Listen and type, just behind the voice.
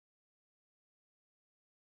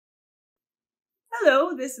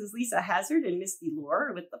Hello, this is Lisa Hazard and Misty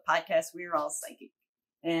Lore with the podcast We're All Psychic.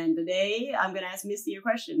 And today I'm going to ask Misty a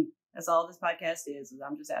question. That's all this podcast is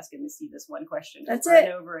I'm just asking Misty this one question over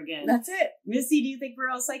and over again. That's it. Misty, do you think we're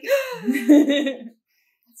all psychic? That's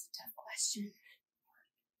a tough question.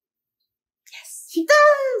 Yes. She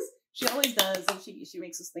does! She always does, and she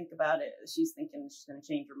makes us think about it. She's thinking she's going to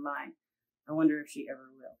change her mind. I wonder if she ever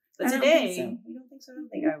will. But today, you don't think so? I don't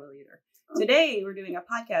think I will either. Today, we're doing a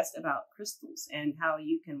podcast about crystals and how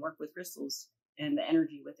you can work with crystals and the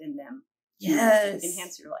energy within them to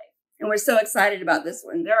enhance your life. And we're so excited about this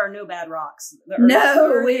one. There are no bad rocks.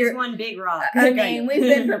 We're one big rock. I mean, we've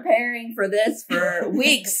been preparing for this for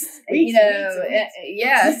weeks.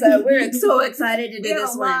 So we're so excited to do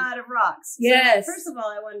this one. We have a lot of rocks. Yes. So first of all,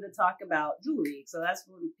 I wanted to talk about jewelry. So that's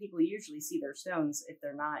when people usually see their stones if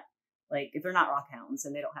they're not rock hounds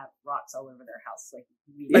and they don't have rocks all over their house like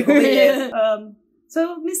we do.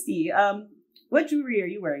 So Misty, what jewelry are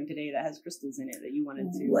you wearing today that has crystals in it that you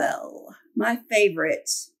wanted to? Well, my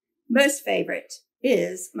most favorite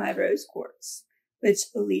is my rose quartz, which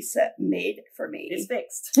Lisa made for me. It's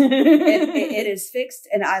fixed. it is fixed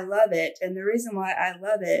and I love it. And the reason why I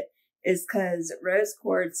love it is because rose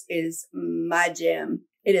quartz is my gem.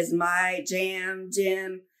 It is my jam.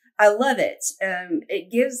 I love it.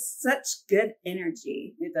 It gives such good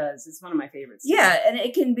energy. It does. It's one of my favorites. Yeah, and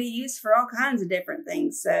it can be used for all kinds of different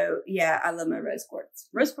things. So, yeah, I love my rose quartz.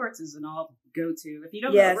 Rose quartz is an all go-to. If you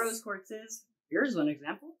don't know what rose quartz is, here's one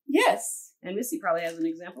example. Yes. And Missy probably has an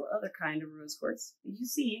example of other kind of rose quartz. You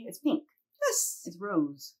see, it's pink. Yes. It's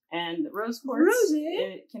rose. And rose quartz,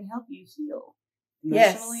 it can help you heal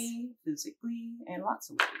emotionally, physically, and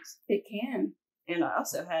lots of ways. It can. And I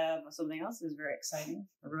also have something else that's very exciting: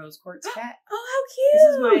 a rose quartz cat. Oh,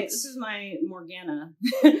 how cute! This is my Morgana.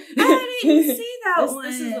 I didn't see that one.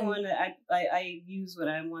 This is the one that I use when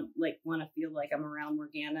I want to feel like I'm around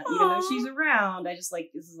Morgana. Aww. Even though she's around, I just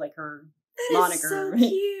this is like her moniker. Is so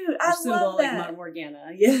cute. I symbol, love that. Like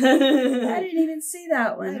Morgana. Yeah. I didn't even see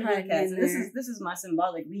that one. This is my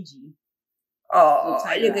symbolic Ouija. Oh,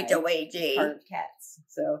 look at the Ouija. Carved cats.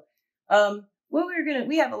 So,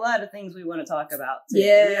 we have a lot of things we want to talk about today.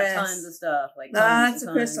 Yes. We have tons of stuff, tons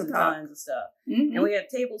of crystal talk. Tons of stuff. Mm-hmm. And we have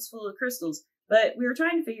tables full of crystals, but we were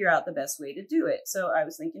trying to figure out the best way to do it. So I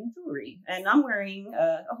was thinking jewelry, and I'm wearing,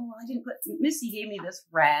 Missy gave me this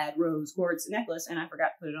rad rose quartz necklace, and I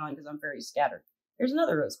forgot to put it on because I'm very scattered. There's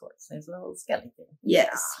another rose quartz. There's a little skeleton.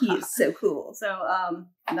 Yes, he is so cool. So,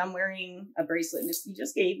 and I'm wearing a bracelet Misty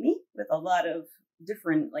just gave me with a lot of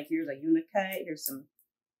different, here's a unakite, here's some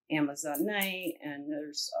Amazonite, and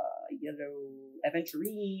there's yellow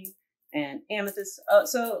aventurine and amethyst.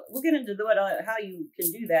 So we'll get into how you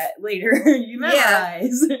can do that later. You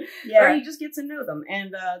memorize, or you just get to know them.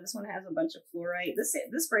 And this one has a bunch of fluorite.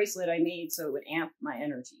 This bracelet I made so it would amp my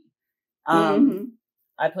energy.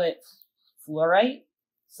 I put fluorite,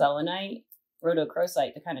 selenite,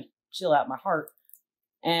 rhodochrosite to kind of chill out my heart,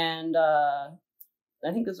 and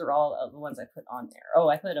I think those are all the ones I put on there. Oh,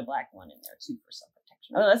 I put a black one in there too for some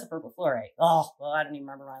protection. Oh, that's a purple fluorite. Oh, well, I don't even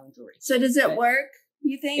remember my own jewelry. So does it work,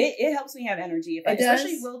 you think? It helps me have energy.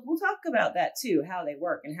 Especially, we'll talk about that too, how they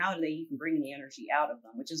work and how do they even bring the energy out of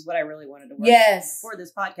them, which is what I really wanted to work on for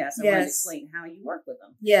this podcast. I wanted to explain how you work with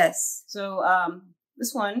them. Yes. So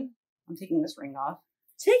this one, I'm taking this ring off.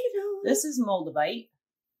 Take it off. This is moldavite.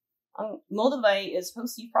 Moldavite is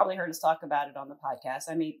you've probably heard us talk about it on the podcast.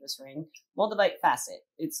 I made this ring. Moldavite facet.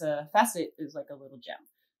 Facet is like a little gem.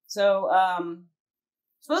 So,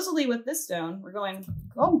 supposedly with this stone, we're going,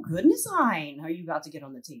 oh goodness, are you about to get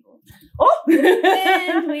on the table? Oh!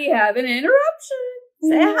 And we have an interruption.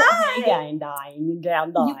 Say hi.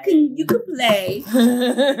 You can play.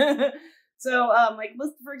 So,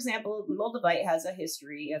 for example, moldavite has a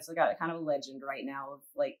history. It's got a kind of a legend right now of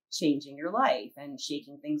changing your life and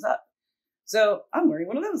shaking things up. So I'm wearing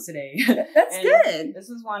one of those today. That's good. This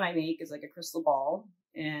is one I make. It's like a crystal ball.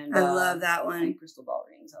 And I love that one. Crystal ball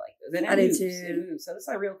rings. I like those. And I do too. So there's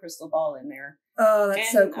a real crystal ball in there. Oh,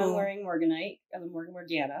 that's so cool. I'm wearing Morganite. I'm wearing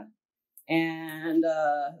Morgana. And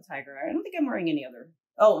Tiger Eye. I don't think I'm wearing any other.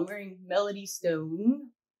 Oh, I'm wearing Melody Stone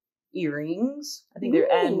earrings. I think they're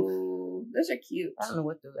those are cute. I don't know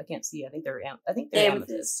what those. I can't see. I think they're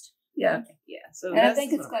amethyst. Yeah. Okay. Yeah. So and I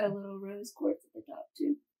think it's got a little rose quartz at the top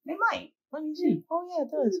too. It might. Let me see. Oh yeah,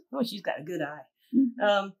 it does. Oh, she's got a good eye.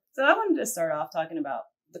 Mm-hmm. So I wanted to start off talking about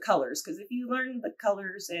the colors, because if you learn the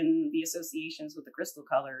colors and the associations with the crystal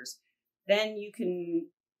colors, then you can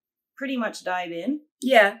pretty much dive in.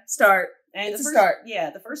 Yeah, start. And start.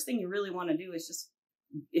 Yeah, the first thing you really want to do is just,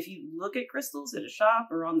 if you look at crystals at a shop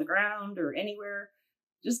or on the ground or anywhere,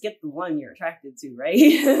 just get the one you're attracted to, right?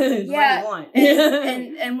 Yeah. One you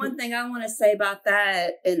want. and one thing I want to say about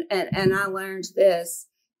that, and I learned this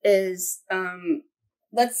is,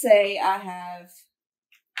 let's say I have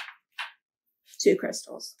 2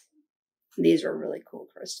 crystals. These are really cool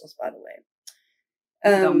crystals, by the way.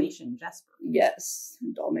 Dalmatian jasper. Yes,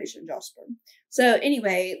 Dalmatian jasper. So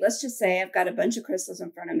anyway, let's just say I've got a bunch of crystals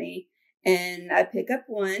in front of me, and I pick up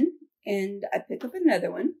one, and I pick up another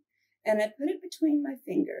one, and I put it between my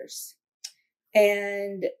fingers.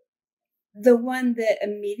 And the one that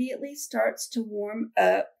immediately starts to warm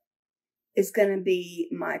up is going to be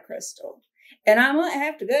my crystal. And I might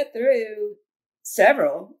have to go through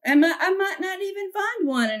several. I might not even find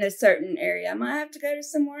one in a certain area. I might have to go to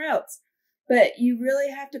somewhere else. But you really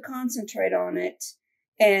have to concentrate on it.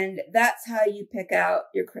 And that's how you pick out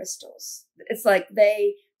your crystals. It's like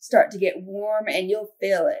they start to get warm and you'll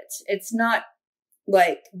feel it. It's not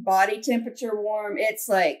like body temperature warm. It's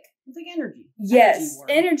like energy. Yes,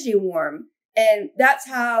 energy warm. And that's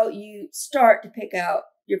how you start to pick out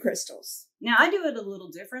your crystals. Now, I do it a little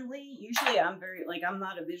differently. Usually I'm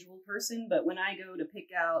not a visual person, but when I go to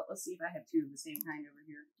pick out, let's see if I have 2 of the same kind over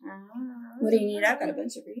here. What do you need? I've got a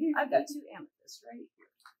bunch over here. I've got 2 amethysts right here.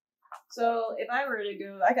 So if I were to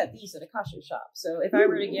go, I got these at a Akasha shop. So if I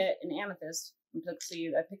were to get an amethyst, let's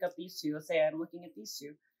see, I pick up these 2. Let's say I'm looking at these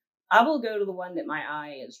 2. I will go to the one that my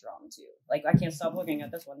eye is drawn to. Like, I can't stop looking at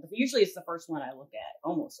this one. Usually it's the first one I look at,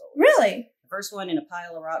 almost always. Really? The first one in a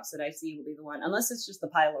pile of rocks that I see will be the one, unless it's just the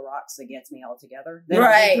pile of rocks that gets me all together.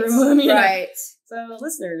 Right, right. So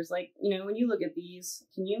listeners, when you look at these,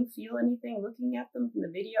 can you feel anything looking at them from the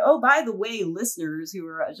video? Oh, by the way, listeners who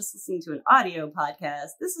are just listening to an audio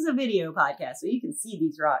podcast, this is a video podcast, so you can see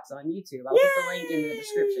these rocks on YouTube. I'll put the link in the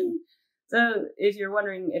description. So if you're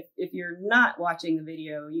wondering if you're not watching the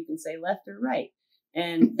video, you can say left or right.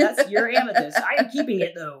 And that's your amethyst. I am keeping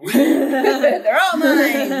it though. They're all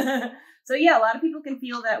mine. So yeah, a lot of people can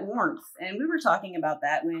feel that warmth. And we were talking about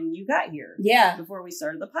that when you got here. Yeah. Before we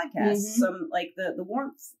started the podcast. Mm-hmm. Some the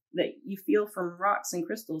warmth that you feel from rocks and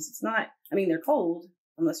crystals, it's not, they're cold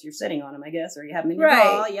unless you're sitting on them, I guess, or you have them in your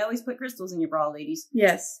bra. You always put crystals in your bra, ladies.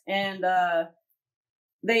 Yes. And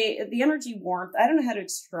the energy warmth, I don't know how to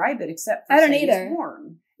describe it except for I don't either. It's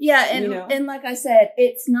warm. Yeah, and like I said,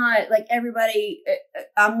 it's not like everybody.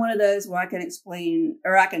 I'm one of those where I can explain,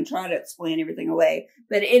 or I can try to explain everything away,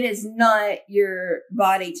 but it is not your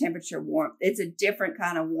body temperature warmth. It's a different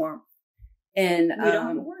kind of warmth. And we don't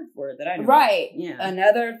have a word for it that I know. Right. Yeah.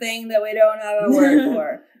 Another thing that we don't have a word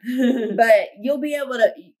for. But you'll be able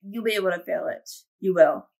to feel it. You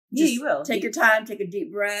will. Just you will. Take your time, take a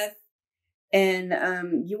deep breath. And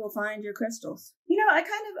you will find your crystals.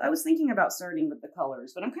 I was thinking about starting with the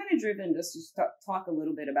colors, but I'm kind of driven just to talk a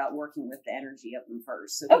little bit about working with the energy of them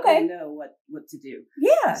first, so people know what to do.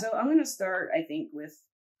 Yeah. So I'm going to start, I think, with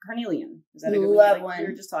carnelian. Is that a good one? We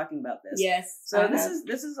were just talking about this. Yes. So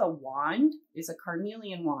this is a wand. It's a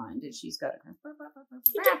carnelian wand, and she's got you can play with them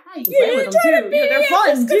too. They're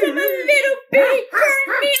fun too. I'm a little bitty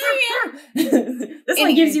carnelian. This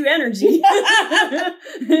one gives you energy.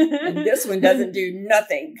 And this one doesn't do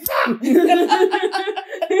nothing. So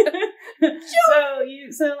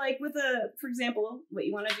for example, what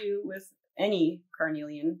you want to do with any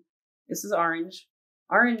carnelian, this is orange.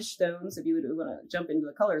 Orange stones, if you would want to jump into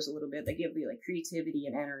the colors a little bit, they give you like creativity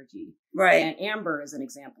and energy. Right. And amber is an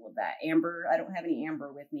example of that. Amber, I don't have any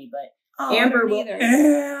amber with me, but Oh, amber will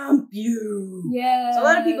amp you. Yes. So a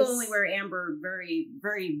lot of people only wear amber very,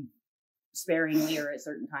 very sparingly or at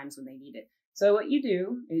certain times when they need it. So what you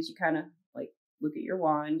do is you kind of like look at your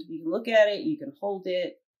wand. You can look at it, you can hold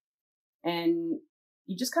it, and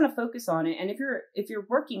you just kind of focus on it. And if you're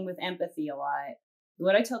working with empathy a lot,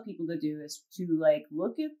 what I tell people to do is to like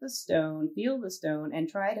look at the stone, feel the stone, and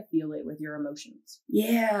try to feel it with your emotions.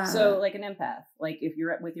 Yeah. So like an empath, like if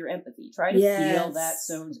you're with your empathy, try to feel that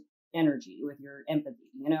stone's energy with your empathy,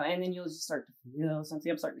 and then you'll just start to feel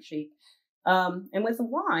something. I'm starting to shake. And with a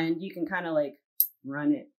wand, you can kind of like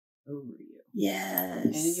run it over you. Yes.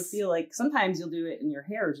 And you'll feel like sometimes you'll do it and your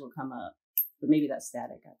hairs will come up, but maybe that's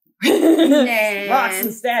static. Nah. Rocks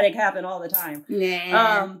and static happen all the time.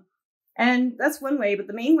 Nah. And that's one way, but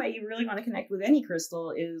the main way you really want to connect with any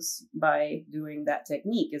crystal is by doing that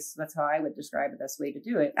technique. That's how I would describe the best way to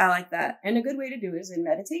do it. I like that. And a good way to do it is in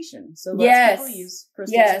meditation. So lots of people use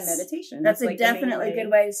crystals in meditation. That's like definitely a good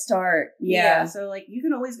way to start. Yeah. So like you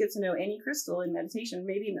can always get to know any crystal in meditation.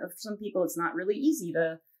 Maybe for some people it's not really easy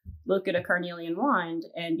to look at a carnelian wand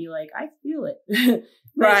and be like, I feel it.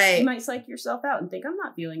 Right. You might psych yourself out and think I'm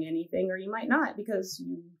not feeling anything, or you might not because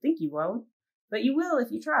you think you won't. but you will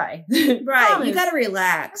if you try. Right. Promise. You got to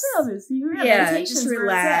relax. I promise. Just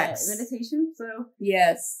relax. Meditation. So,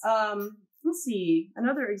 yes. let's see.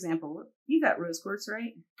 Another example. You got rose quartz,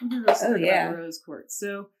 right? Let's talk about rose quartz.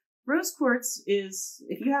 So, rose quartz is,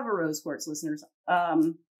 if you have a rose quartz, listeners,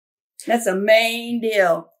 that's a main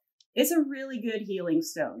deal. It's a really good healing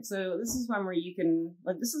stone. So this is one where you can,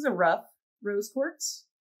 like, this is a rough rose quartz.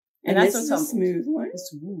 And that's a smooth one. It's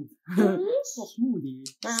smooth. So smoothie.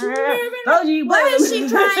 Told you. Why is she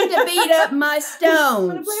trying to beat up my stones? I'm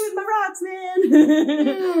going to play with my rocks,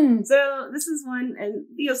 man. So this is one, and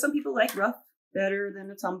some people like rough better than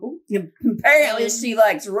a tumble. Apparently she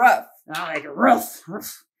likes rough. I like rough.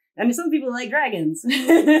 And some people like dragons.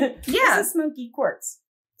 Yeah. This is smoky quartz.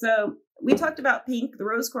 So we talked about pink. The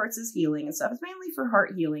rose quartz is healing and stuff. It's mainly for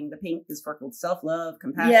heart healing. The pink is for self-love,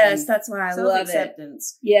 compassion. Yes, that's why I love it.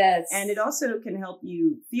 Self-acceptance. Yes. And it also can help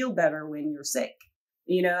you feel better when you're sick.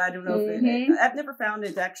 I don't know if I've never found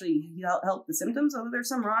it to actually help the symptoms, although there's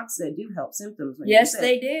some rocks that do help symptoms when you're sick.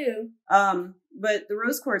 They do. But the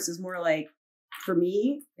rose quartz is more like, for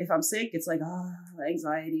me, if I'm sick, it's like,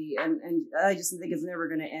 anxiety. And I just think it's never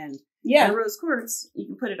going to end. Yeah. And rose quartz, you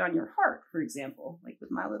can put it on your heart, for example, like with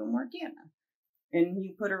my little Morgana. And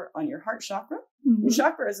you put her on your heart chakra. Mm-hmm. And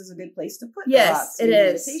chakras is a good place to put the rocks in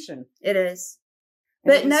meditation. It is.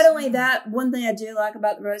 But not only that, one thing I do like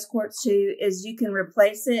about the rose quartz too is you can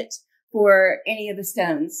replace it for any of the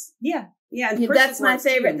stones. Yeah. Yeah. That's my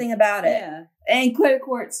favorite thing about it. Yeah. And clear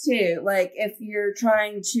quartz too. Like if you're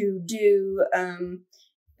trying to do,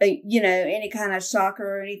 any kind of chakra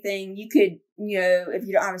or anything, you could, if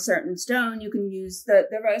you don't have a certain stone, you can use the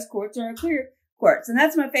rose quartz or a clear quartz. And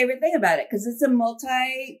that's my favorite thing about it because it's a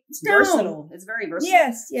multi-stone. Versatile. It's very versatile.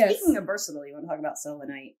 Yes. Speaking of versatile, you want to talk about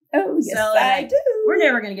selenite? Oh, yes, I do. We're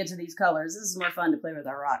never going to get to these colors. This is more fun to play with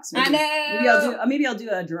our rocks. I know. Maybe I'll do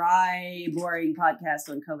a dry, boring podcast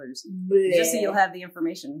on colors. Blech. Just so you'll have the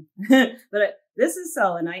information. But this is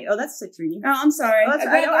selenite. Oh, that's citrine. Oh, I'm sorry. I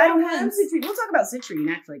don't have citrine. We'll talk about citrine,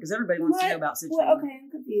 actually, because everybody wants to know about citrine. Well, okay, I'm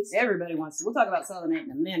confused. Everybody wants to. We'll talk about selenite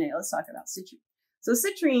in a minute. Let's talk about citrine. So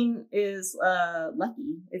citrine is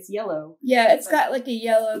lucky. It's yellow. Yeah, it's got like a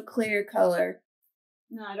yellow clear color.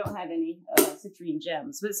 No, I don't have any citrine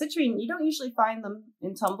gems. But citrine, you don't usually find them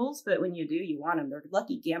in tumbles, but when you do, you want them. They're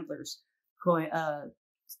lucky gamblers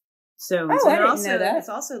stones. Oh, I didn't know that. It's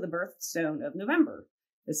also the birthstone of November.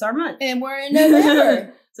 It's our month. And we're in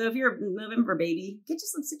November. So if you're a November baby, get you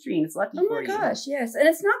some citrine. It's lucky for you. Oh my gosh, yes. And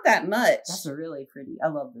it's not that much. That's a really pretty. I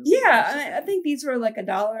love those. Yeah, I think these were like $1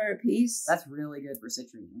 a piece. That's really good for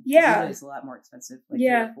citrine. Yeah. It's a lot more expensive. Like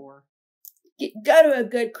 $4. Go to a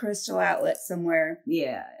good crystal outlet somewhere.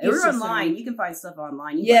 Yeah. We're online. You can find stuff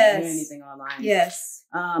online. You can find anything online. Yes.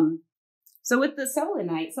 So with the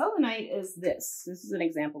selenite is this. This is an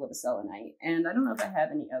example of a selenite. And I don't know if I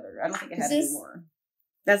have any other. I don't think I have any more.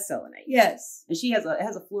 That's selenite. Yes. And it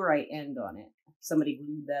has a fluorite end on it. Somebody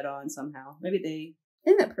glued that on somehow. Maybe they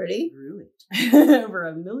Isn't that pretty? grew it over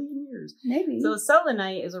 1 million years. Maybe. So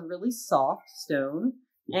selenite is a really soft stone.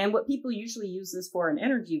 And what people usually use this for in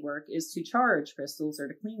energy work is to charge crystals or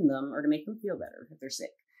to clean them or to make them feel better if they're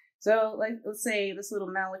sick. So let's say this little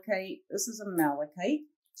malachite. This is a malachite.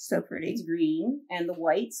 So pretty. It's green, and the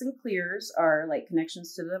whites and clears are like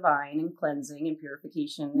connections to the divine and cleansing and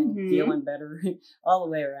purification and feeling better all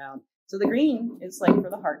the way around. So the green is like for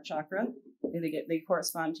the heart chakra. They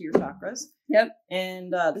correspond to your chakras. Yep.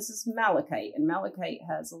 And this is malachite, and malachite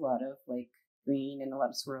has a lot of like green and a lot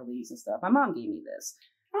of swirlies and stuff. My mom gave me this.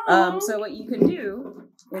 So what you can do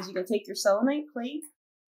is you can take your selenite plate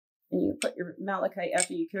and you put your malachite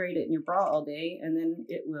after you carried it in your bra all day, and then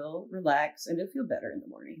it will relax and it'll feel better in the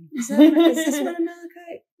morning. Is this one a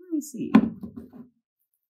malachite? Let me see.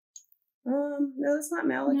 No, it's not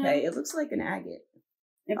malachite. No. It looks like an agate.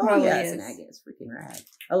 It probably is. It's an agate. It's freaking rad.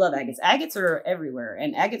 I love agates. Agates are everywhere,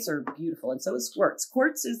 and agates are beautiful, and so is quartz.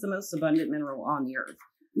 Quartz is the most abundant mineral on the earth.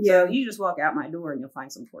 Yeah. So you just walk out my door and you'll find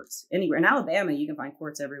some quartz. Anywhere. In Alabama, you can find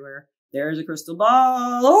quartz everywhere. There's a crystal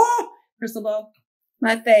ball. Oh! Crystal ball.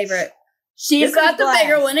 My favorite. She's got the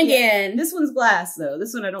bigger one again. Yeah. This one's glass, though.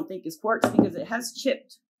 This one I don't think is quartz because it has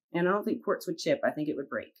chipped. And I don't think quartz would chip. I think it would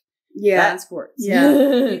break. Yeah. That's quartz. Yeah.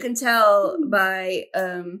 You can tell by,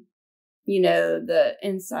 the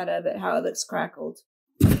inside of it, how it looks crackled.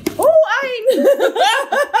 Oh,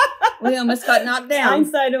 we almost got knocked down.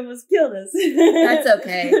 Einstein almost killed us. That's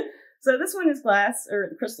okay. So this one is glass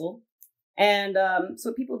or crystal. And so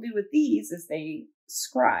what people do with these is they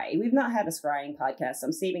scry. We've not had a scrying podcast.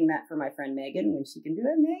 I'm saving that for my friend Megan when she can do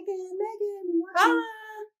it. Megan, we want you.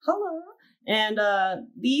 Hello. And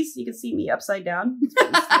these, you can see me upside down.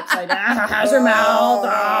 Upside down. How's your mouth?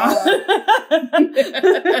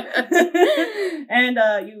 And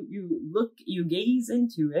you gaze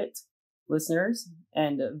into it, listeners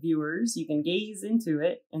and viewers. You can gaze into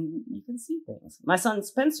it and you can see things. My son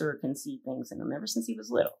Spencer can see things in them ever since he was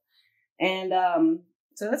little. And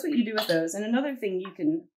so that's what you do with those. And another thing you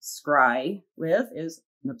can scry with is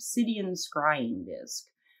an obsidian scrying disc.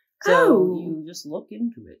 So you just look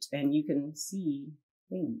into it and you can see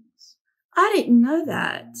things. I didn't know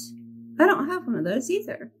that. I don't have one of those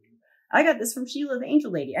either. I got this from Sheila the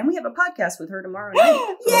Angel Lady, and we have a podcast with her tomorrow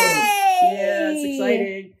night. Yay! Yes,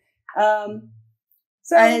 excited.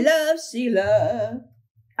 So I love Sheila.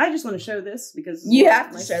 I just want to show this because you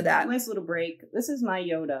have to show that. Nice little break. This is my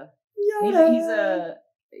Yoda.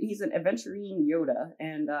 He's an adventurine Yoda,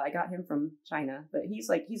 and I got him from China, but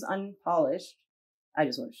he's unpolished. I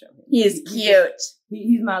just want to show him. He's cute.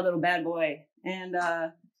 He's my little bad boy. And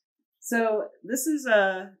so this is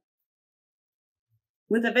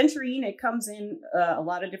with aventurine, it comes in a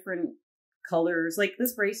lot of different colors. Like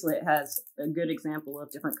this bracelet has a good example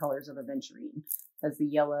of different colors of aventurine. It has the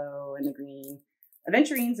yellow and the green.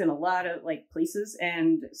 Aventurine's in a lot of like places,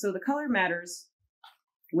 and so the color matters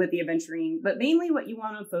with the aventurine, but mainly what you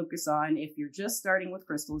want to focus on if you're just starting with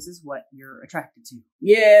crystals is what you're attracted to.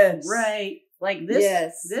 Yes. Right. Like this.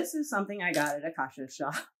 Yes. This is something I got at Akasha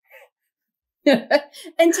shop.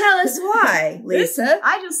 And tell us why, Lisa.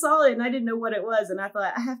 I just saw it and I didn't know what it was, and I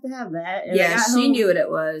thought I have to have that. And yeah, she knew what it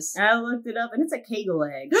was. And I looked it up, and it's a Kegel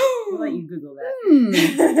egg. I'll let you Google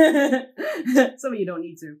that. Some of you don't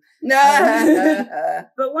need to.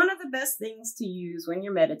 But one of the best things to use when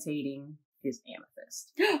you're meditating is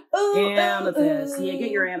amethyst. Amethyst. Yeah,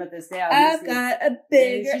 get your amethyst out. I've got a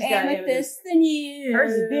bigger amethyst than you.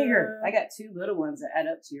 Hers is bigger. I got two little ones that add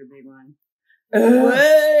up to your big one. Whoa.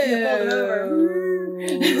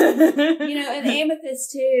 You know, an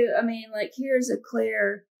amethyst too. I mean, like here's a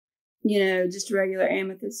clear, just a regular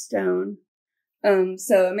amethyst stone.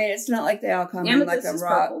 So I mean, it's not like they all come amethyst in like a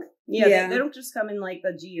rock. Purple. Yeah. They don't just come in like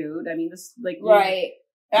the geode. I mean, this like right.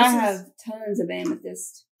 I have tons of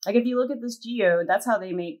amethyst. Like if you look at this geode, that's how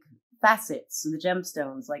they make facets, the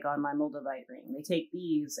gemstones, like on my moldavite ring. They take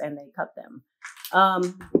these and they cut them.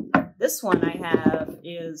 This one I have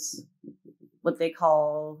is what they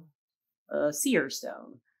call a seer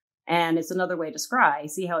stone. And it's another way to scry.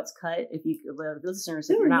 See how it's cut? If you listeners,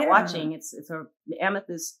 if you're not watching, it's a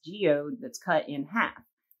amethyst geode that's cut in half.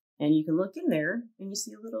 And you can look in there and you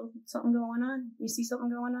see a little something going on. You see something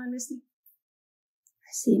going on, Misty?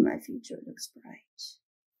 I see my future looks bright.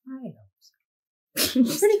 I hope so.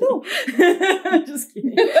 Pretty cool. Just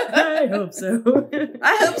kidding. I hope so.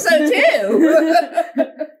 I hope so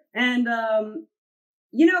too. And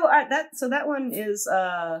that one is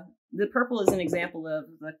the purple is an example of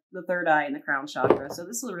the third eye and the crown chakra. So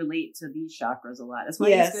this will relate to these chakras a lot. That's why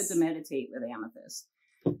it's good to meditate with amethyst.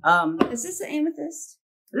 Is this an amethyst?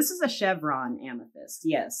 This is a chevron amethyst.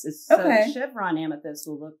 Yes. Okay. So chevron amethyst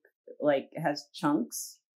will look like it has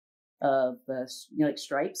chunks of the like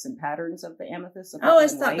stripes and patterns of the amethyst. I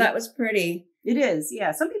always thought that was pretty. It is,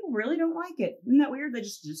 yeah. Some people really don't like it. Isn't that weird? They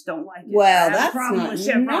just don't like it. Well, that's a problem not with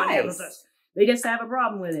chevron nice. amethyst. They just have a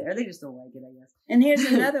problem with it, or they just don't like it, I guess. And here's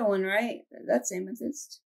another one, right? That's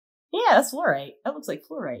amethyst. Yeah, that's fluorite. That looks like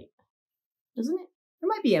fluorite, doesn't it? It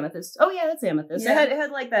might be amethyst. Oh yeah, that's amethyst. Yeah. It had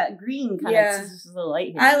like that green kind of little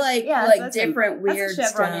light here. I like different weird that's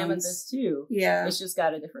a chevron stones. Amethyst too. Yeah, it's just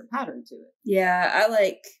got a different pattern to it. Yeah, I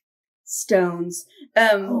like stones.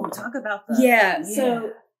 Talk about that. Yeah, so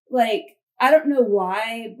like I don't know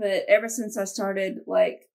why, but ever since I started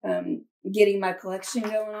like getting my collection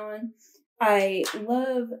going on, I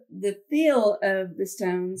love the feel of the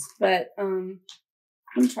stones, but I'm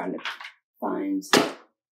trying to find.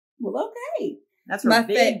 Well, okay. That's my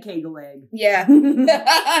big Kegel egg. Yeah.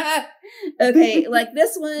 Okay, like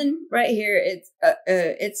this one right here, it's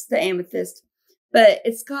the amethyst, but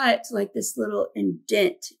it's got like this little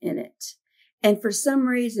indent in it. And for some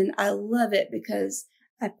reason, I love it because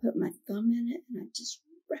I put my thumb in it and I just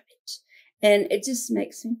rub it. And it just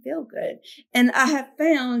makes me feel good. And I have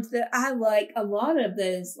found that I like a lot of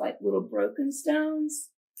those like little broken stones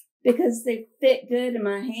because they fit good in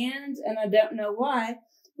my hand and I don't know why.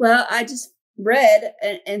 Well, I just read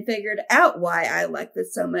and figured out why I like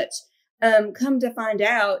this so much. Come to find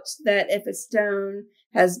out that if a stone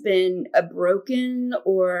has been broken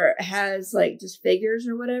or has like just figures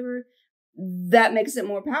or whatever, that makes it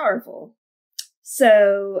more powerful.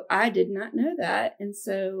 So I did not know that. And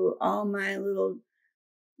so all my little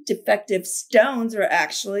defective stones are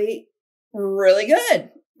actually really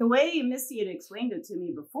good. the way Misty had explained it to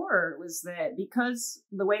me before was that because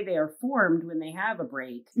the way they are formed when they have a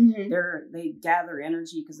break, they gather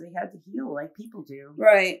energy because they had to heal like people do.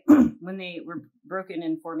 Right. When they were broken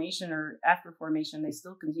in formation or after formation, they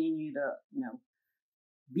still continue to,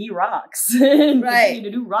 be rocks. And continue to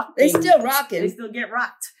do rock things. They still rocking. They still get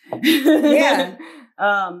rocked. Yeah.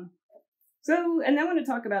 So, and I want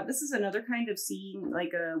to talk about, this is another kind of seeing,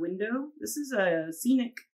 like a window. This is a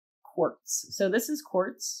scenic quartz. So this is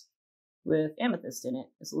quartz with amethyst in it.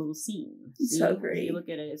 It's a little scene. It's so pretty. You look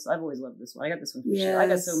at it. I've always loved this one. I got this one from Yes. Sheila. I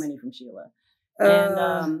got so many from Sheila.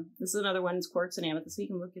 And this is another one. It's quartz and amethyst. So you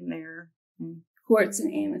can look in there. Quartz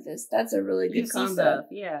and amethyst. That's a really good combo. Stuff.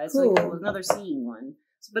 Yeah, it's cool. like another seeing one.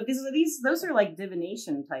 But those are like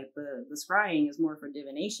divination type. The scrying is more for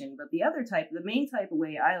divination. But the other type, the main type of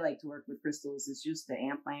way I like to work with crystals is just to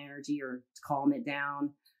amp my energy or to calm it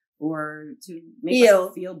down or to make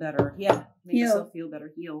myself feel better. Yeah, make myself feel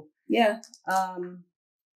better. Heal. Yeah. I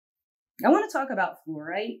want to talk about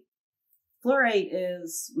fluorite. Fluorite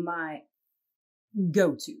is my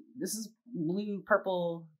go-to. This is blue,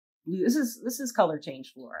 purple, blue. This is color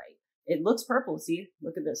change fluorite. It looks purple. See,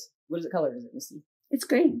 look at this. What color is it, Misty? It's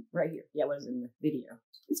green. Right here. Yeah, what is it in the video?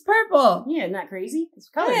 It's purple. Yeah, isn't that crazy? It's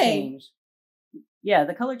color change. Yeah,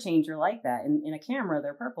 the color change are like that. In a camera,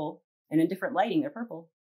 they're purple. And in different lighting, they're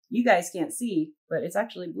purple. You guys can't see, but it's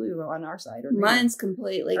actually blue on our side. Or mine's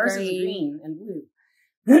completely Ours green. Is green and blue.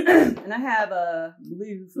 And I have a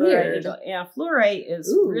blue fluorite. Yeah, fluorite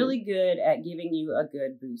is really good at giving you a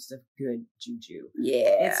good boost of good juju.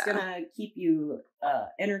 Yeah. It's going to keep you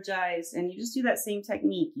energized. And you just do that same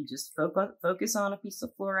technique. You just focus on a piece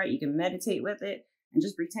of fluorite. You can meditate with it and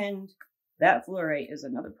just pretend that fluorite is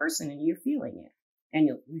another person and you're feeling it. And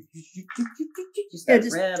you'll just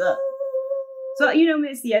rev up. So,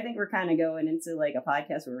 Misty, I think we're kind of going into like a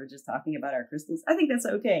podcast where we're just talking about our crystals. I think that's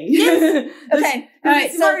okay. Yes. Okay. All right.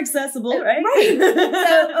 It's more accessible, right? Right.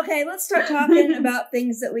 So, okay, let's start talking about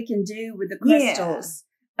things that we can do with the crystals.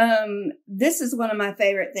 Yeah. This is one of my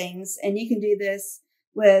favorite things, and you can do this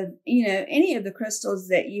with, any of the crystals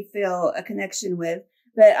that you feel a connection with.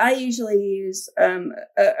 But I usually use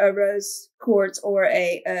a rose quartz or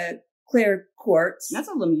a clear quartz. That's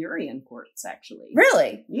a Lemurian quartz, actually.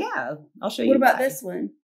 Really? Yeah. I'll show you. What about this one?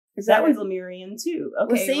 Is that one's Lemurian too?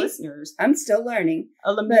 Okay, well, listeners. I'm still learning.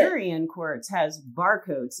 A Lemurian quartz has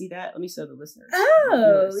barcodes. See that? Let me show the listeners.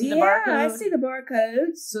 Oh, see the barcode? I see the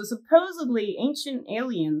barcodes. So supposedly ancient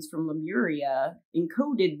aliens from Lemuria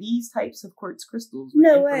encoded these types of quartz crystals with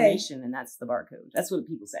information, and that's the barcode. That's what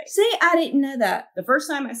people say. See, I didn't know that. The first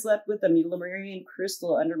time I slept with a Lemurian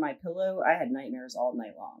crystal under my pillow, I had nightmares all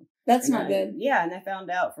night long. That's not good. Yeah, and I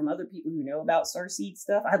found out from other people who know about starseed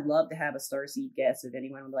stuff. I'd love to have a starseed guest if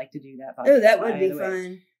anyone would like to do that. Oh, that would be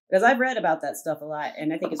fun. Because I've read about that stuff a lot,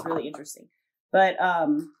 and I think it's really interesting. But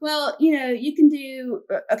well, you can do.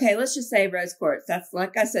 Okay, let's just say rose quartz. That's,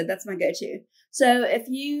 like I said, that's my go-to. So if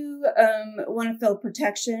you want to feel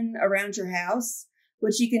protection around your house,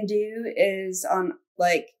 what you can do is on,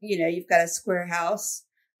 you've got a square house.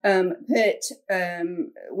 Put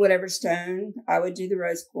whatever stone. I would do the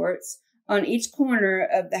rose quartz on each corner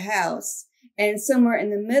of the house, and somewhere in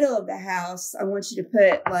the middle of the house, I want you to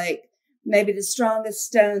put maybe the strongest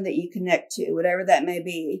stone that you connect to, whatever that may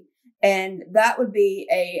be, and that would be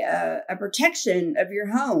a protection of your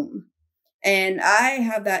home. And I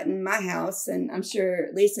have that in my house, and I'm sure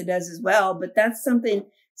Lisa does as well. But that's something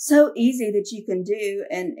so easy that you can do,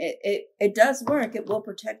 and it does work. It will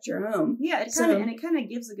protect your home. Yeah, it kind of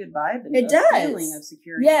gives a good vibe. And it does. Feeling of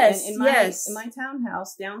security. Yes, and in my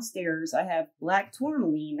townhouse downstairs, I have black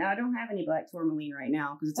tourmaline. Now I don't have any black tourmaline right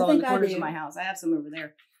now because it's all in the corners of my house. I have some over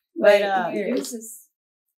there. But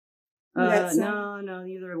no,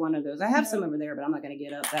 neither one of those. I have some over there, but I'm not going to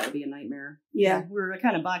get up. That would be a nightmare. Yeah. We're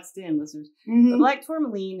kind of boxed in, listeners. Mm-hmm. The black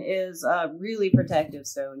tourmaline is a really protective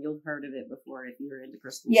stone. You've heard of it before if you're into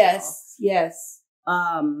crystals. Yes, yes.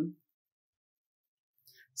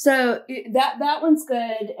 So that one's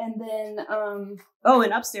good. And then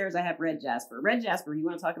and upstairs I have red jasper. Red jasper, you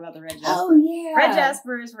want to talk about the red jasper? Oh yeah. Red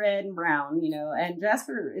jasper is red and brown, and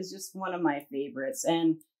jasper is just one of my favorites.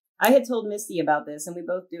 And I had told Misty about this, and we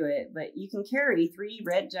both do it, but you can carry 3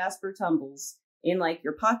 red jasper tumbles in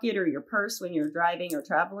your pocket or your purse when you're driving or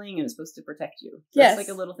traveling, and it's supposed to protect you. Yes. That's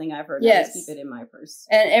a little thing I've heard. Yes. I just keep it in my purse.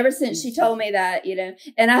 And ever since she told me that,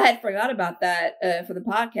 and I had forgot about that for the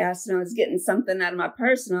podcast, and I was getting something out of my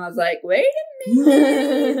purse, and I was like, wait a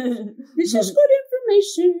minute. This is good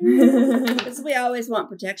information. Because we always want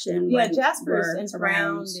protection. Yeah, jasper is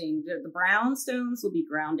grounding. The brown stones will be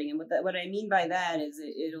grounding. And what I mean by that is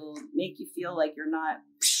it'll make you feel like you're not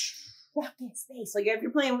rocket space. Like if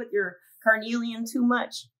you're playing with your carnelian too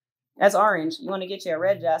much, that's orange. You want to get you a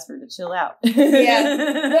red jasper to chill out.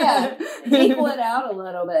 Yeah. Equal it out a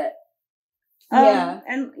little bit.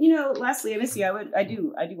 And lastly, Missy, I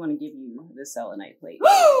do want to give you the selenite plate.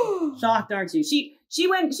 Shocked, aren't you? She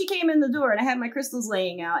came in the door and I had my crystals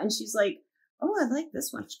laying out, and she's like, "Oh, I like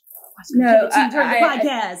this one." No, during the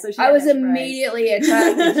podcast. So I was immediately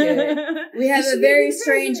attracted to it. We have a very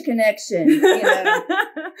strange connection,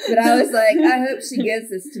 But I was like, I hope she gives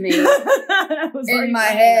this to me in my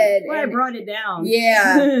head. Well, I brought it down.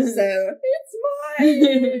 Yeah, so it's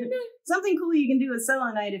mine. Something cool you can do with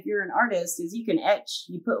selenite if you're an artist is you can etch.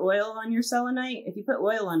 You put oil on your selenite. If you put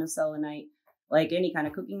oil on a selenite, like any kind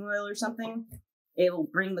of cooking oil or something, it will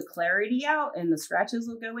bring the clarity out and the scratches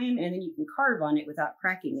will go in, and then you can carve on it without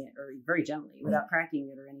cracking it, or very gently without cracking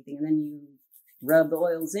it or anything. And then you rub the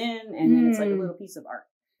oils in, and then it's like a little piece of art.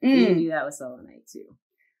 You can do that with selenite too.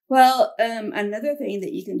 Well, another thing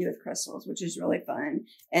that you can do with crystals, which is really fun,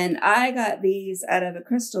 and I got these out of a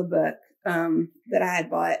crystal book that I had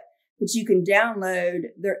bought, but you can download.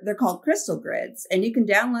 They're called crystal grids, and you can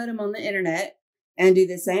download them on the internet and do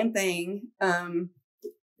the same thing.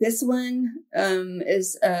 This one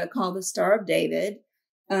is called the Star of David.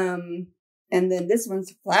 And then this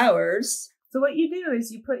one's flowers. So what you do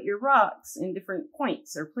is you put your rocks in different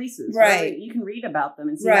points or places. Right. You can read about them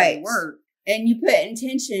and see how they work. And you put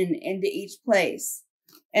intention into each place.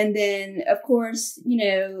 And then, of course,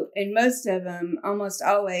 in most of them, almost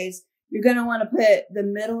always, you're going to want to put the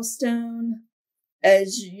middle stone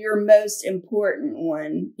as your most important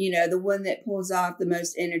one. The one that pulls off the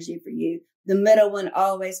most energy for you. The middle one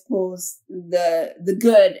always pulls the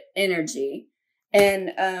good energy.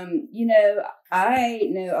 And, I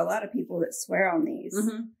know a lot of people that swear on these.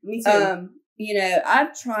 Mm-hmm. Me too.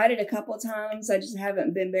 I've tried it a couple of times. I just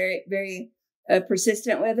haven't been very, very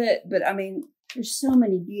persistent with it. But I mean, there's so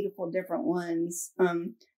many beautiful different ones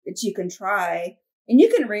that you can try. And you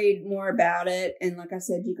can read more about it. And like I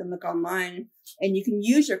said, you can look online and you can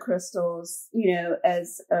use your crystals,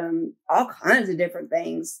 as all kinds of different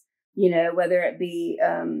things. Whether it be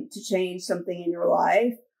to change something in your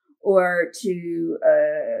life or to,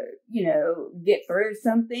 get through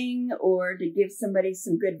something or to give somebody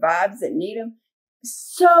some good vibes that need them.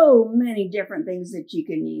 So many different things that you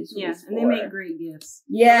can use. Yeah, and they make great gifts.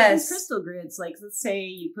 Yes. Crystal grids, like let's say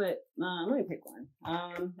you put, let me pick one.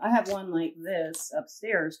 I have one like this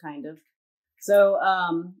upstairs, kind of. So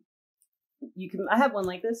I have one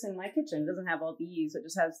like this in my kitchen. It doesn't have all these. It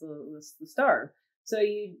just has the star. So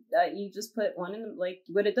you just put one in, like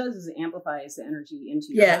what it does is it amplifies the energy into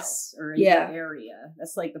your house or into your area.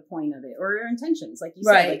 That's like the point of it, or your intentions, like you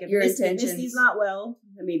said. Like if Misty's not well,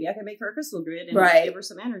 then maybe I can make her a crystal grid and give her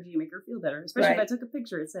some energy and make her feel better. Especially if I took a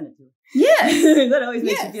picture and sent it to her. Yes, that always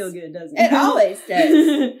makes you feel good, doesn't it? It always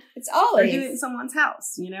does. It's always. Or do it in someone's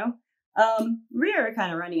house, We are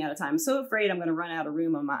kind of running out of time. I'm so afraid I'm going to run out of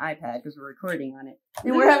room on my iPad because we're recording on it.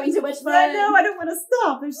 And we're having too much fun. I know. I don't want to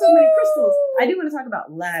stop. There's so many crystals. I do want to talk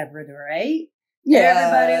about labradorite. Yeah,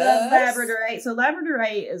 everybody loves labradorite. So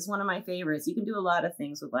labradorite is one of my favorites. You can do a lot of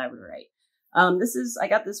things with labradorite. I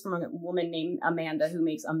got this from a woman named Amanda who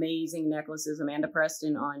makes amazing necklaces. Amanda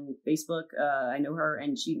Preston on Facebook. I know her,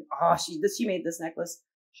 and she made this necklace.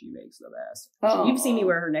 She makes the best. Oh. You've seen me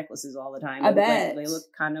wear her necklaces all the time. I bet. They look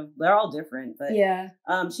they're all different, but yeah.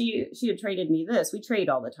 She had traded me this. We trade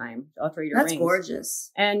all the time. I'll trade her rings. That's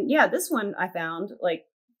gorgeous. And yeah, this one I found, like,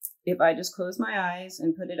 if I just close my eyes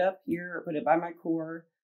and put it up here or put it by my core,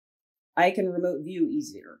 I can remote view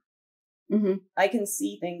easier. Mm-hmm. I can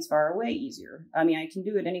see things far away easier. I mean, I can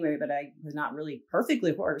do it anyway, but I was not really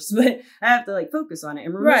perfectly hoarse, but I have to focus on it.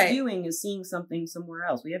 And remote viewing is seeing something somewhere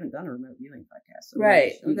else. We haven't done a remote viewing podcast. So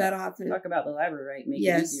we gotta have to talk about the labradorite, make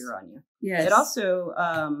it easier on you. Yes. It also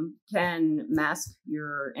can mask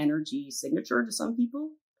your energy signature to some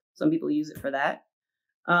people. Some people use it for that.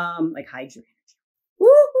 Like hide your energy.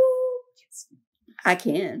 Woohoo! Yes. I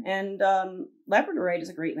can. And labradorite is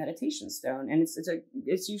a great meditation stone, and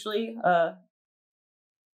it's usually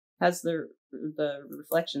has the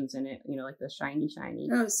reflections in it, like the shiny.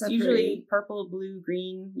 Oh, so it's usually purple, blue,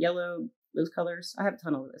 green, yellow, those colors. I have a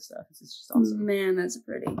ton of this stuff. It's just awesome. Man, that's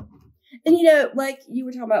pretty. And like you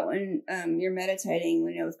were talking about when you're meditating,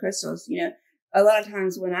 with crystals, a lot of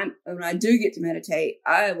times when I do get to meditate,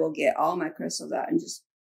 I will get all my crystals out and just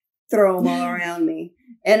throw them all around me.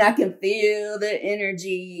 And I can feel the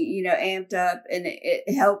energy, amped up, and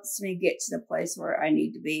it helps me get to the place where I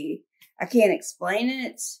need to be. I can't explain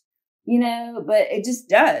it, but it just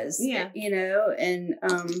does. Yeah. And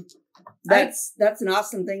that's an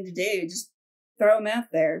awesome thing to do. Just throw them out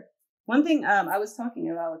there. One thing I was talking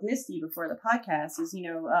about with Misty before the podcast is,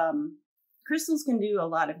 crystals can do a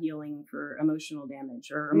lot of healing for emotional damage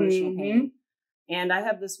or emotional pain. And I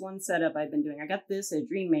have this one setup I've been doing. I got this at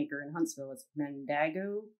Dreammaker in Huntsville. It's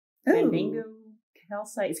Mandango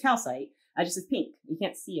calcite. It's calcite. It's pink. You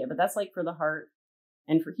can't see it, but that's like for the heart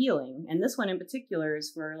and for healing. And this one in particular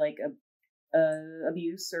is for like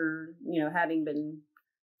abuse or, having been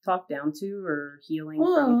talked down to or healing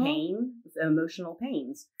from pain, emotional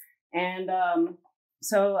pains. And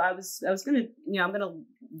so I was gonna, I'm gonna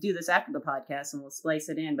do this after the podcast and we'll splice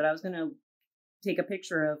it in, but I was gonna take a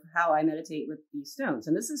picture of how I meditate with these stones.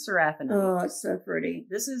 And this is seraphonite. Oh, it's so pretty.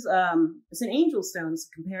 This is it's an angel stone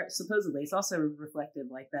supposedly. It's also reflective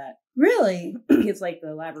like that. Really? It's like the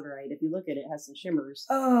labradorite. If you look at it, it has some shimmers.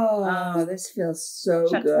 Oh, this feels so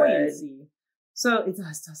good. So it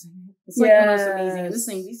does, doesn't it? It's like the most amazing. And this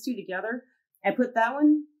thing, these two together, I put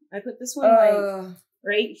this one like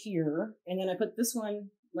right here, and then I put this one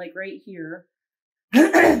like right here.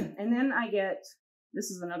 And then I get, this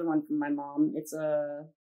is another one from my mom. It's a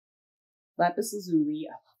lapis lazuli.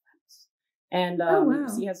 I love lapis. And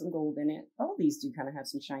see, it has some gold in it. All these do kind of have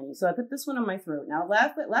some shiny. So I put this one on my throat. Now,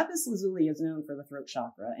 lapis lazuli is known for the throat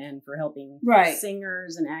chakra and for helping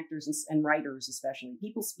singers and actors and writers, especially.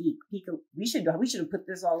 People speak. We should have put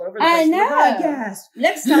this all over the place. I know. Podcast.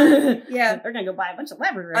 Next time, yeah, they're gonna go buy a bunch of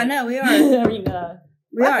labradorite. I know we are. I mean,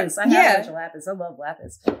 lapis. I have a bunch of lapis. I love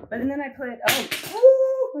lapis. But then I put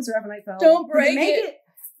what's the seraphonite fell? Don't break it.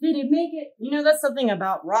 Did it make it? That's something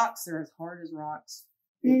about rocks. They're as hard as rocks.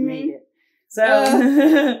 It made it. So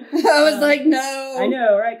I was like, no. I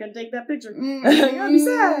know, right? Gonna take that picture. You're gonna be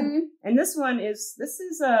sad. And this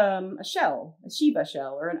is a shell, a Shiva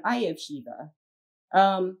shell, or an eye of Shiva.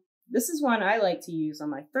 This is one I like to use on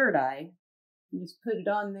my third eye. You just put it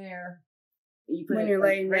on there. You put when it you're like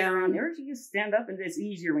laying right down, around, or you just stand up, and it's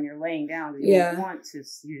easier when you're laying down. Yeah. You want to.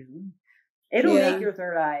 It'll make your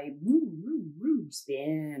third eye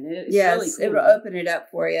spin. It's really cool. It will open it up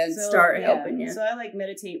for you and start helping you. So I like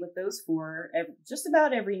meditate with those four just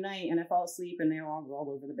about every night, and I fall asleep and they're all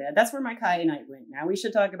over the bed. That's where my kyanite went. Now we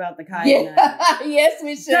should talk about the kyanite. Yes,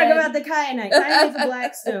 we should. Talk about the kyanite. Kyanite's a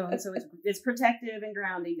black stone, so it's protective and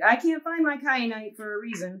grounding. I can't find my kyanite for a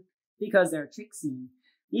reason, because they're tricksy.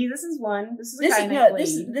 Yeah, this is one. This is a kyanite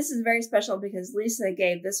blade. This is very special because Lisa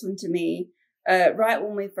gave this one to me right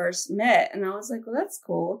when we first met, and I was like, well, that's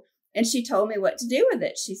cool. And she told me what to do with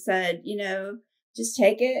it. She said, just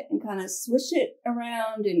take it and kind of swish it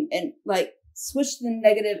around and like swish the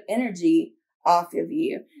negative energy off of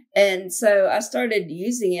you. And so I started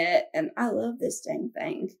using it, and I love this dang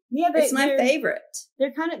thing. Yeah, it's my favorite.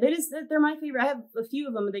 They're they're my favorite. I have a few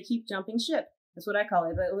of them, and they keep jumping ship. That's what I call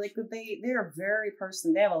it. But like they are very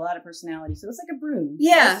they have a lot of personality. So it's like a broom.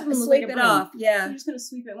 Yeah, sweep it off. Yeah. So you're just gonna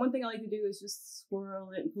sweep it. One thing I like to do is just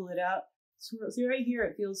swirl it and pull it out. See right here,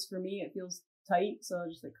 it feels tight. So I'll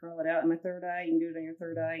just like curl it out in my third eye. You can do it on your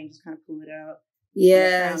third eye and just kind of pull it out.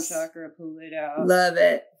 Yes. Crown chakra, pull it out. Love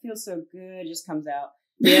it. It feels so good. It just comes out.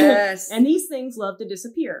 Yes. And these things love to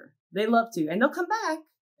disappear. They love to, and they'll come back.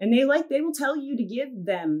 And they will tell you to give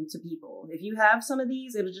them to people. If you have some of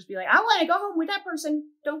these, it'll just be like, I want to go home with that person.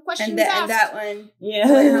 Don't question me. And that one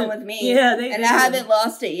went home with me. Yeah, I haven't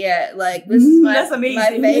lost it yet. Like, this is my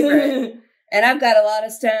favorite. And I've got a lot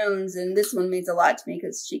of stones, and this one means a lot to me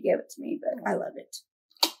because she gave it to me, but I love it.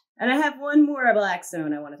 And I have one more black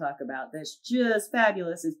stone I want to talk about that's just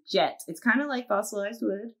fabulous. It's jet. It's kind of like fossilized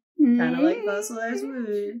wood. Kind of like fossilized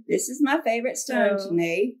wood. This is my favorite stone,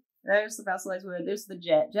 Janae. There's the fossilized wood. There's the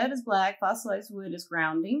jet. Jet is black. Fossilized wood is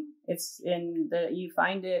grounding. You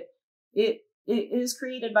find it. It is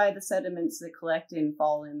created by the sediments that collect in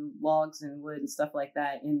fallen logs and wood and stuff like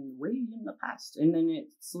that way in the past. And then it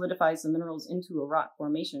solidifies the minerals into a rock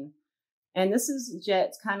formation. And this is jet.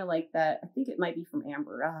 It's kind of like that. I think it might be from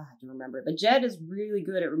amber. I have to remember it. But jet is really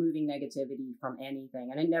good at removing negativity from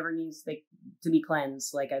anything. And it never needs to be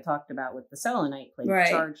cleansed, like I talked about with the selenite plate.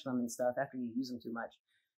 Right. Charge them and stuff after you use them too much.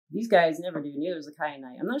 These guys never do. Neither is the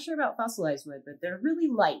kyanite. I'm not sure about fossilized wood, but they're really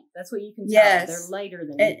light. That's what you can tell. Yes. They're lighter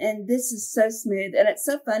than and this is so smooth. And it's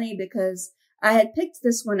so funny because I had picked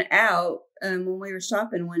this one out when we were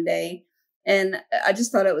shopping one day, and I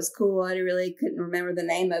just thought it was cool. I really couldn't remember the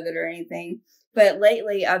name of it or anything. But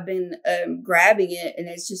lately I've been grabbing it, and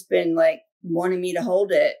it's just been like wanting me to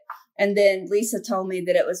hold it. And then Lisa told me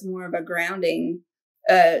that it was more of a grounding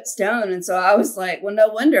stone, and so I was like, well, no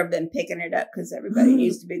wonder I've been picking it up, because everybody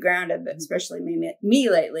needs to be grounded, but especially me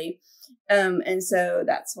lately. And so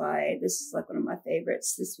that's why this is like one of my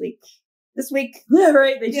favorites this week. Yeah,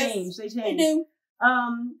 right. They change. They do.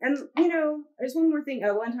 And there's one more thing.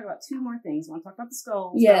 I want to talk about two more things. I want to talk about the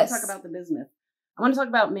skulls. Yes. I want to talk about the bismuth. I want to talk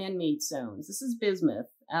about man-made stones. This is bismuth.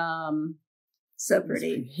 So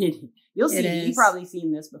pretty. You'll see. You've probably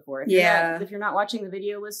seen this before. If you're not watching the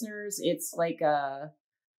video, listeners, it's like a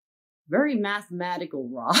very mathematical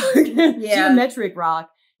rock, geometric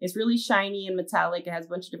rock. It's really shiny and metallic. It has a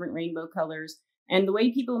bunch of different rainbow colors. And the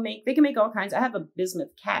way people they can make all kinds. I have a bismuth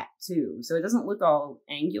cat too. So it doesn't look all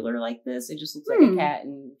angular like this. It just looks like a cat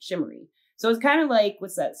and shimmery. So it's kind of like,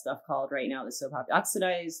 what's that stuff called right now that's so popular?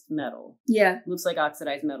 Oxidized metal. Yeah. Looks like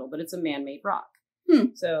oxidized metal, but it's a man-made rock.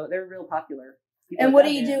 So they're real popular. And what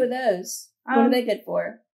do you do with those? What are they good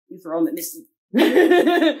for? You throw them at Misty.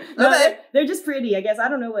 They're just pretty, I guess. I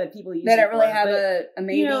don't know what people use. They don't really have a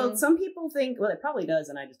mating. Some people think, well, it probably does,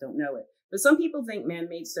 and I just don't know it. But some people think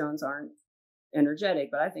man-made stones aren't energetic,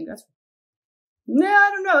 but I think that's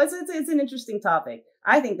I don't know. It's an interesting topic.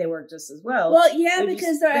 I think they work just as well. Well, yeah,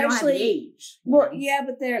 because they're they actually don't have the age. Yeah,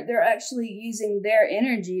 but they're actually using their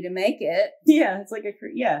energy to make it. Yeah, it's like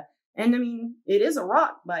and I mean, it is a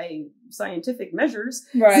rock by scientific measures,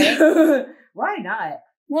 right? So why not?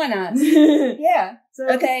 Why not? Yeah. So,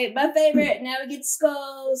 okay, my favorite. Now we get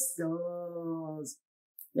skulls. Skulls.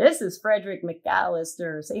 This is Frederick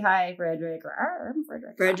McAllister. Say hi, Frederick. I'm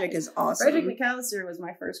Frederick. Frederick is awesome. Frederick McAllister was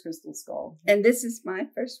my first crystal skull. And this is my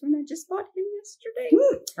first one. I just bought him yesterday.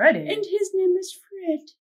 Freddie. And his name is Fred.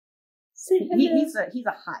 Say hello. He's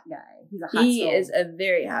a hot guy. He's a hot He skull. is a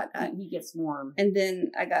very hot guy. He gets warm. And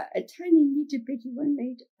then I got a tiny little bitty one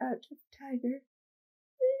made out of tiger.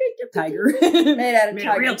 Made out of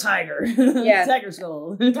tiger. A real tiger. Yeah. Tiger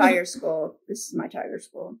skull. Tiger skull. This is my tiger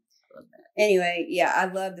skull. Anyway, yeah, I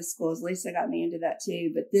love the skulls. Lisa got me into that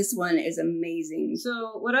too, but this one is amazing.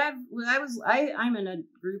 So I'm in a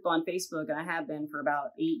group on Facebook, and I have been for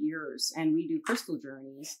about 8 years, and we do crystal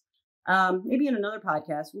journeys. Maybe in another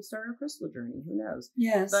podcast we'll start a crystal journey. Who knows?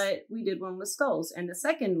 Yes. But we did one with skulls, and the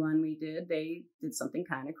second one they did something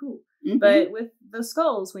kind of cool. Mm-hmm. But with the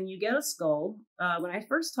skulls, when you get a skull, when I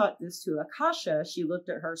first taught this to Akasha, she looked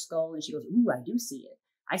at her skull and she goes, "Ooh, I do see it.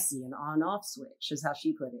 I see an on-off switch," is how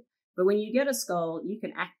she put it. But when you get a skull, you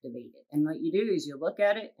can activate it. And what you do is you look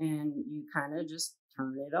at it and you kind of just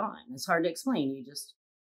turn it on. It's hard to explain.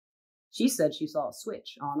 She said she saw a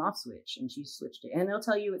switch, on-off switch, and she switched it. And they'll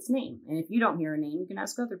tell you its name. And if you don't hear a name, you can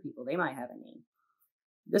ask other people. They might have a name.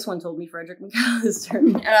 This one told me Frederick McAllister.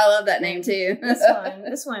 And I love that name too.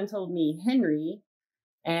 This one told me Henry.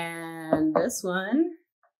 And this one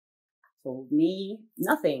told me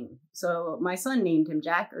nothing. So my son named him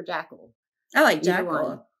Jack or Jackal. I like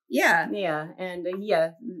Jackal. Yeah. Yeah. And he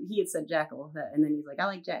had said Jackal. And then he's like, I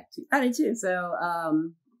like Jack too. I do too. So,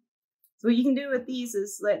 so what you can do with these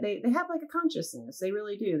is that they have like a consciousness. They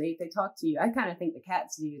really do. They talk to you. I kind of think the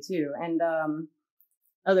cats do too. And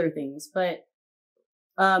other things. But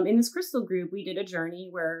in this crystal group, we did a journey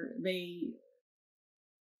where the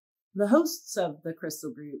hosts of the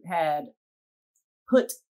crystal group had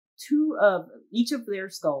put each of their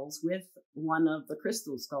skulls with one of the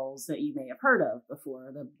crystal skulls that you may have heard of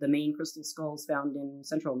before, the main crystal skulls found in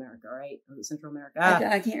Central America, right? Or the Central America?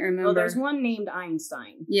 I can't remember. Well, there's one named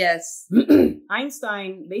Einstein. Yes.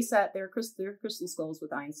 Einstein, they sat their crystal skulls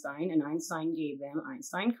with Einstein, and Einstein gave them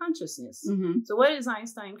Einstein consciousness. Mm-hmm. So what is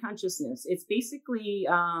Einstein consciousness? It's basically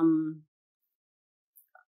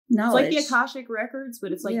knowledge. It's like the Akashic records,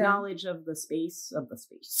 but it's like knowledge of the space.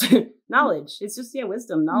 Knowledge. It's just,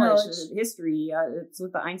 wisdom, knowledge. History. It's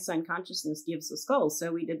what the Einstein consciousness gives the skulls.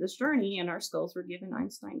 So we did this journey, and our skulls were given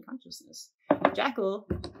Einstein consciousness. Jackal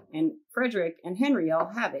and Frederick and Henry all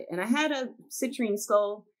have it. And I had a citrine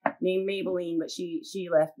skull named Maybelline, but she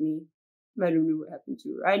left me. I don't know what happened to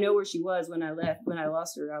her. I know where she was when I left. When I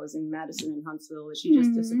lost her, I was in Madison and Huntsville, and she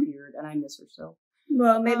just disappeared, and I miss her so.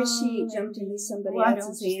 Well, maybe she jumped into somebody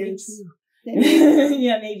else's hands.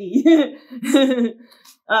 Yeah, maybe.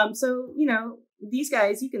 So, these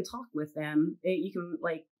guys, you can talk with them. You can,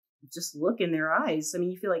 just look in their eyes. I mean,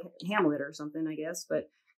 you feel like Hamlet or something, I guess, but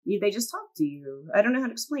they just talk to you. I don't know how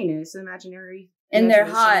to explain it. It's imaginary. And they're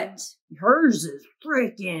hot. Hers is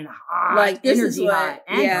freaking hot. Like, this is what, hot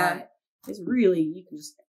and hot. It's really,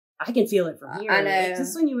 I can feel it from here. I know.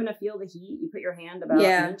 Just when you want to feel the heat, you put your hand about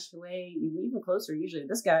an inch away, even closer usually.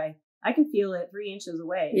 This guy, I can feel it 3 inches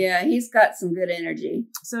away. Yeah, he's got some good energy.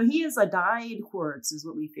 So he is a dyed quartz is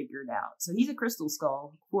what we figured out. So he's a crystal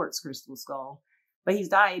skull, quartz crystal skull, but he's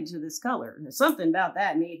dyed to this color. There's something about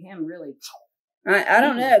that made him really... I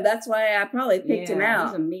don't know. That's why I probably picked him out.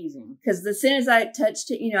 He's amazing. Because as soon as I touched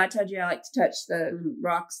it, I told you I like to touch the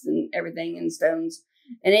rocks and everything and stones.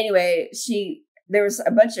 And anyway, there was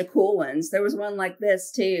a bunch of cool ones. There was one like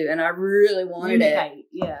this too, and I really wanted it.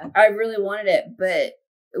 Yeah. I really wanted it, but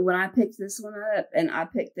when I picked this one up and I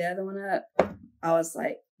picked the other one up, I was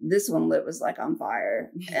like, this one was like on fire,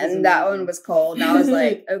 and that one was cold. And I was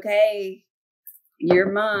like, okay,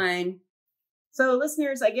 you're mine. So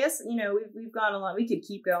listeners, I guess, we've gone a lot. We could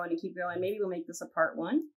keep going and keep going. Maybe we'll make this a part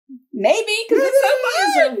 1. Maybe, because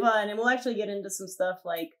it's so fun. And we'll actually get into some stuff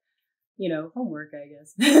like, homework, I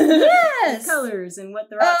guess. Yes. Colors and what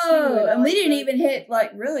the rocks do. And we didn't even hit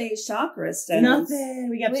like really chakra stones. Nothing.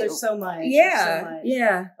 We got there's so much. Yeah. There's so much.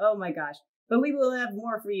 Yeah. Oh my gosh. But we will have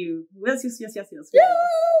more for you. Yes.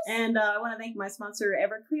 And I want to thank my sponsor,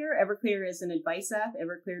 Everclear. Everclear is an advice app,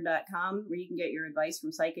 everclear.com, where you can get your advice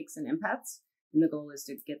from psychics and empaths. And the goal is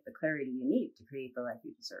to get the clarity you need to create the life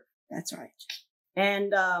you deserve. That's right.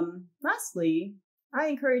 And lastly, I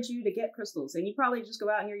encourage you to get crystals. And you probably just go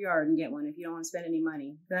out in your yard and get one if you don't want to spend any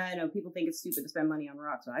money. I know people think it's stupid to spend money on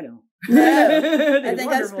rocks, but I don't. No, I think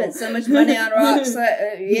I spent so much money on rocks.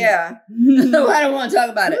 Yeah. I don't want to talk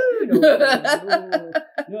about it.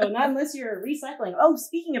 No, not unless you're recycling. Oh,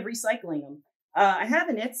 speaking of recycling them, I have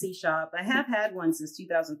an Etsy shop. I have had one since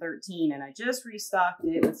 2013, and I just restocked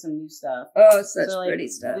it with some new stuff. Oh, such pretty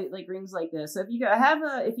stuff. Like rings like this. So if you go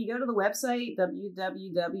to the website,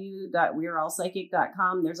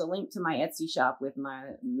 www.weareallpsychic.com, there's a link to my Etsy shop with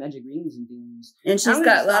my magic rings and things. And she's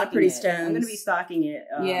got a lot of pretty stones. I'm going to be stocking it.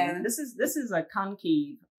 Yeah. This is a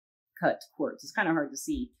concave cut quartz. It's kind of hard to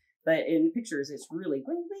see, but in pictures, it's really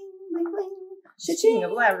bling, bling, bling, bling. Speaking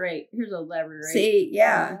of labradorite, here's a labradorite. See,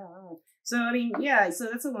 yeah. So, I mean, yeah, so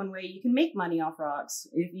that's the one way you can make money off rocks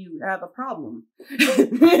if you have a problem.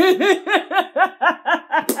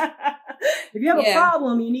 If you have a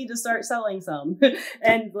problem, you need to start selling some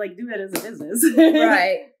and like do it as a business.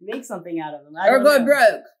 Right. Make something out of them. Or go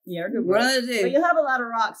broke. Yeah, or go broke. One of the two. But you'll have a lot of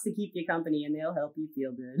rocks to keep you company and they'll help you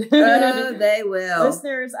feel good. Oh, they will.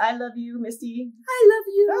 Listeners, I love you, Misty. I love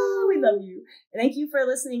you. Oh, we love you. Thank you for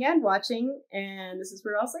listening and watching. And this is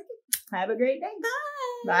We're All Psychic. Have a great day.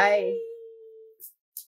 Bye. Bye.